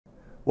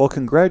Well,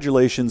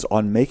 congratulations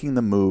on making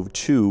the move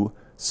to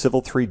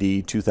Civil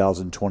 3D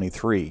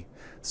 2023.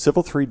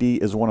 Civil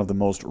 3D is one of the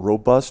most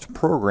robust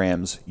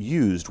programs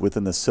used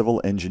within the civil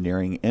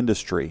engineering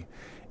industry,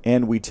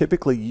 and we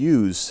typically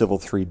use Civil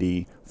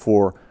 3D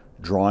for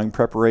drawing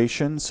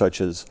preparation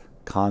such as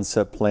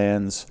concept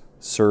plans,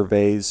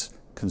 surveys,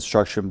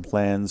 construction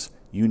plans,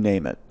 you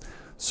name it.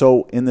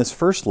 So in this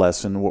first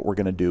lesson, what we're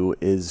going to do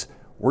is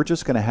we're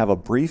just going to have a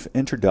brief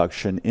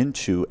introduction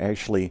into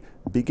actually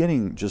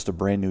beginning just a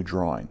brand new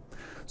drawing.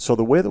 So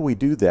the way that we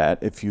do that,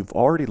 if you've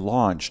already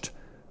launched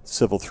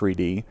Civil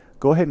 3D,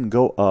 go ahead and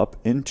go up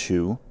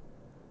into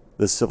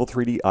the Civil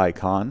 3D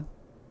icon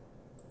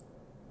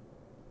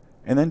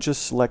and then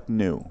just select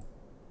New.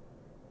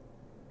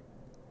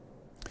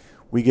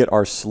 We get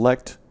our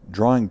Select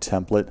Drawing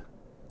Template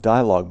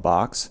dialog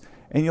box,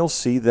 and you'll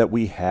see that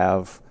we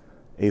have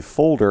a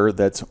folder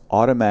that's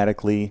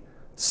automatically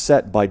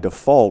set by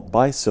default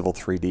by Civil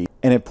 3D,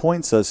 and it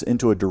points us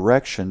into a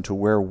direction to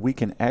where we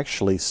can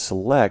actually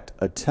select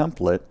a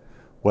template,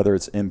 whether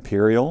it's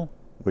Imperial,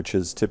 which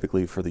is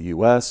typically for the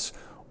US,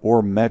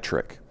 or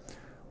Metric.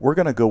 We're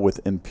going to go with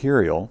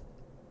Imperial,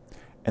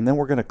 and then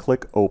we're going to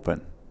click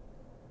Open.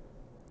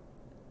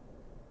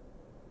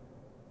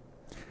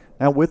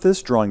 Now with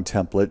this drawing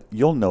template,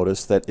 you'll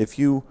notice that if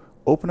you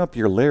open up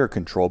your layer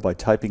control by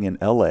typing in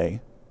LA,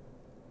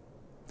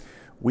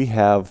 we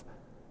have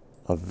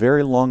a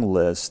very long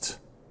list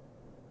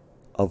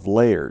of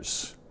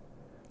layers.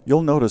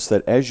 You'll notice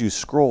that as you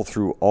scroll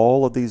through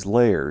all of these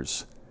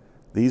layers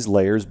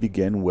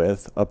begin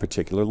with a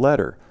particular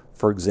letter.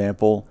 For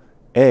example,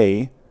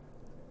 A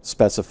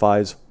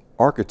specifies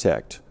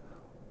architect,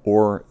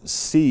 or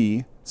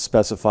C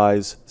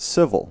specifies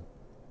civil.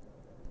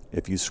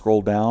 If you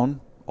scroll down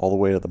all the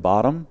way to the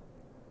bottom,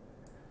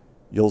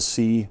 you'll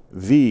see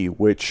V,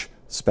 which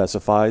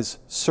specifies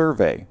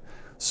survey.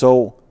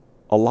 So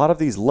a lot of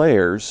these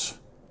layers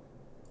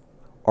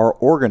are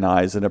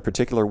organized in a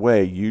particular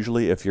way.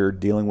 Usually if you're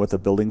dealing with a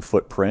building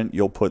footprint,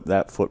 you'll put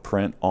that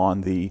footprint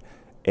on the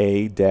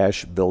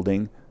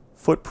A-building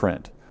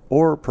footprint.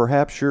 Or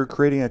perhaps you're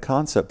creating a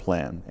concept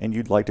plan and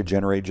you'd like to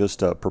generate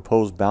just a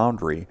proposed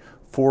boundary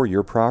for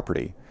your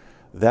property.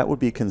 That would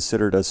be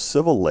considered a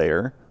civil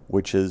layer,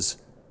 which is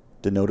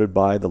denoted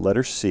by the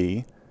letter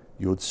C.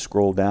 You would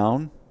scroll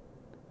down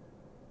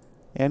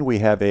and we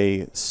have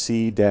a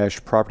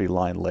C-property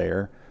line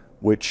layer,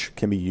 which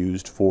can be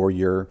used for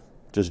your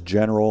just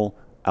general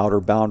outer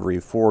boundary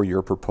for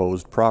your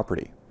proposed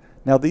property.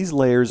 Now these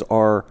layers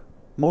are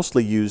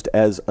mostly used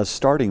as a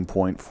starting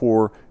point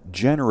for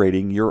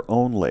generating your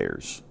own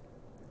layers.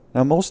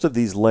 Now most of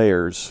these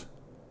layers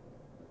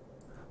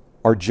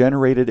are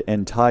generated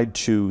and tied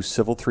to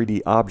Civil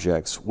 3D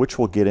objects, which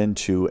we'll get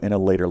into in a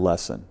later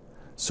lesson.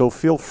 So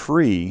feel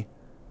free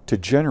to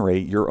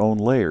generate your own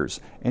layers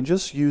and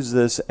just use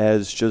this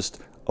as just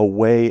a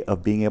way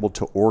of being able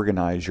to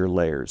organize your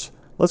layers.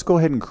 Let's go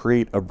ahead and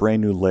create a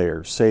brand new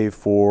layer, say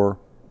for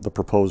the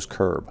proposed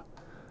curb.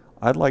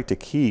 I'd like to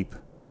keep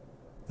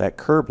that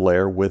curb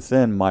layer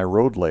within my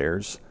road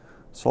layers,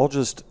 so I'll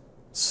just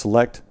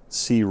select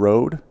C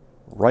Road,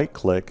 right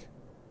click,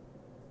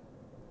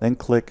 then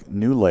click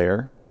New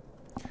Layer,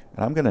 and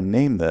I'm going to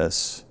name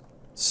this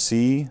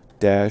C-Road-Curb.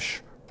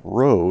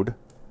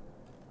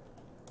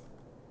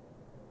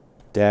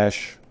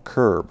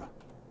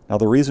 Now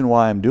the reason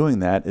why I'm doing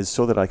that is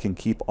so that I can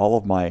keep all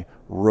of my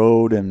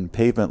road and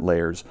pavement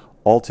layers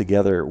all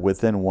together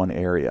within one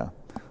area.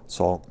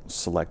 So I'll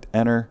select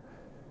Enter,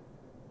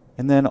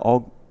 and then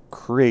I'll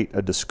create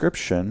a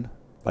description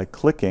by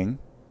clicking,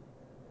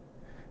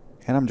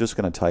 and I'm just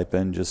going to type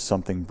in just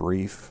something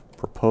brief,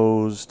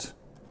 proposed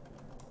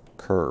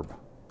curb.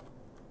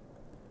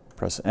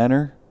 Press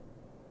Enter,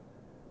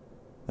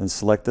 and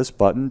select this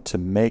button to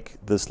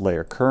make this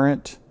layer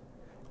current,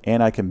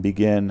 and I can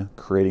begin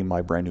creating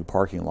my brand new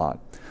parking lot.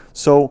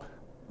 So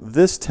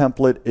this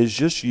template is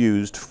just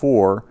used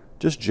for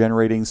just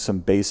generating some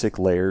basic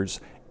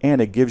layers,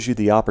 and it gives you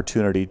the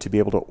opportunity to be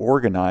able to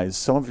organize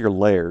some of your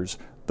layers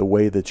the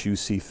way that you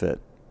see fit.